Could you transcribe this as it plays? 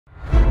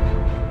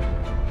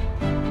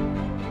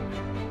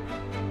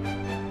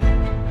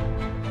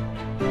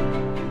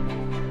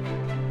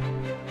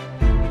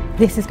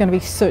This is going to be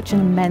such an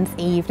immense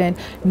evening,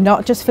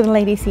 not just for the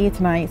ladies here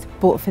tonight,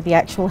 but for the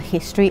actual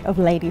history of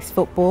ladies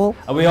football.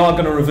 And we are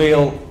going to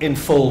reveal in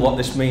full what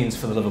this means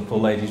for the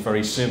Liverpool ladies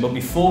very soon, but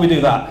before we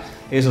do that,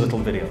 here's a little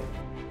video.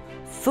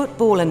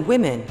 Football and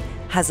women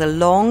has a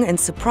long and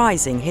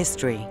surprising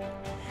history.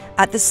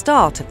 At the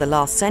start of the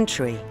last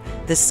century,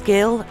 the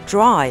skill,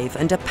 drive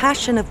and a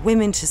passion of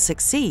women to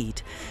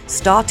succeed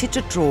started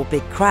to draw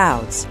big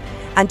crowds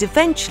and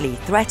eventually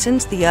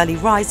threatened the early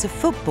rise of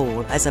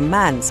football as a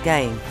man's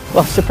game.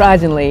 Well,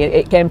 surprisingly,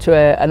 it came to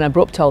an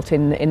abrupt halt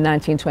in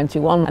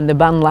 1921 and the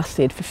ban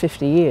lasted for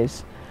 50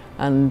 years.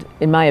 And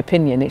in my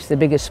opinion, it's the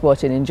biggest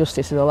sporting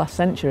injustice of the last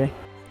century.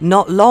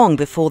 Not long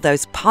before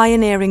those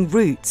pioneering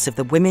roots of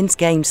the women's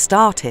game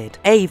started,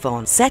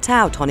 Avon set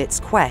out on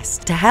its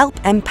quest to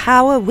help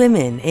empower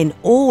women in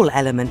all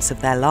elements of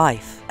their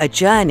life. A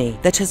journey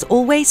that has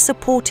always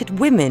supported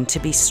women to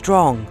be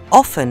strong,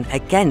 often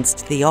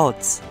against the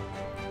odds.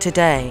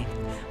 Today,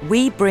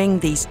 we bring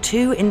these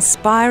two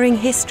inspiring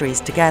histories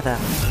together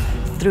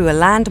through a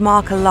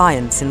landmark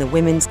alliance in the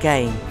women's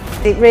game.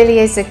 It really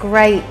is a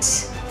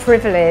great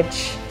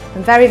privilege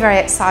and very, very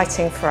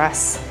exciting for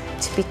us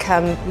to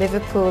become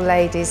Liverpool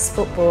Ladies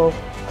Football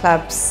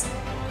Club's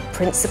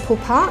principal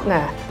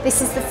partner.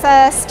 This is the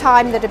first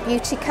time that a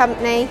beauty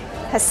company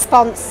has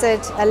sponsored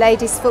a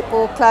ladies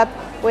football club.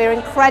 We're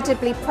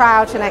incredibly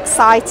proud and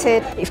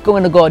excited. It's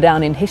going to go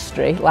down in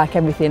history, like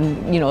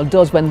everything,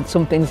 does when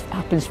something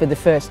happens for the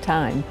first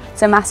time.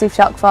 It's a massive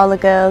shock for all the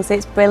girls.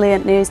 It's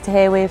brilliant news to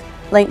hear we've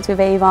linked with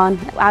Avon.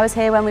 I was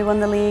here when we won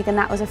the league and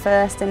that was a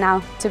first, and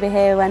now to be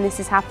here when this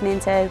is happening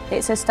too.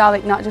 It's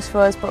historic not just for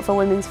us but for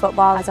women's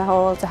football as a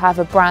whole. To have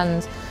a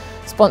brand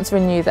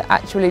sponsoring you that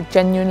actually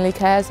genuinely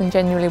cares and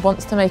genuinely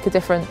wants to make a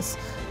difference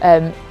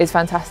is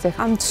fantastic.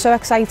 I'm so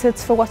excited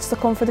for what's to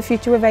come for the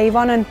future with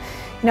Avon, and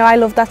I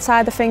love that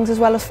side of things as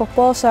well as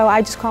football, so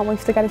I just can't wait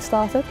to get it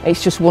started.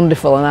 It's just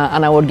wonderful,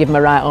 and I would give my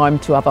right arm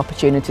to have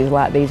opportunities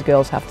like these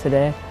girls have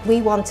today.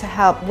 We want to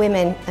help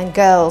women and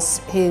girls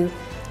who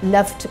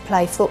love to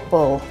play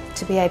football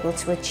to be able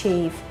to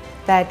achieve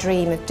their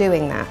dream of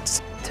doing that.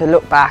 To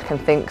look back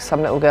and think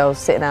some little girls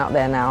sitting out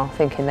there now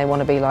thinking they want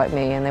to be like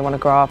me and they want to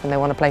grow up and they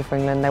want to play for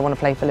England, they want to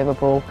play for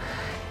Liverpool.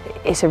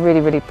 It's a really,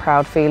 really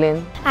proud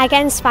feeling. I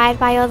get inspired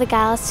by all the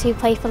girls who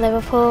play for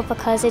Liverpool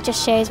because it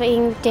just shows what you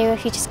can do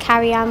if you just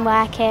carry on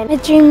working. My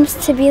dream's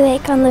to be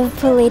like on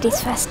Liverpool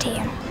Ladies first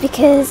team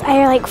because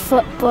I like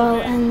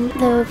football and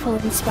Liverpool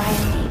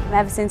inspire me.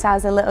 Ever since I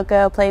was a little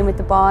girl playing with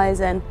the boys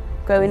and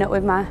growing up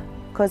with my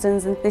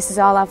cousins, and this is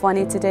all I've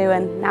wanted to do,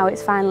 and now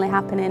it's finally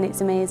happening.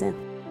 It's amazing.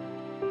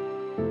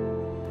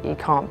 You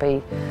can't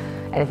be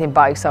anything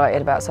but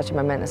excited about such a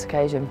momentous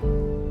occasion.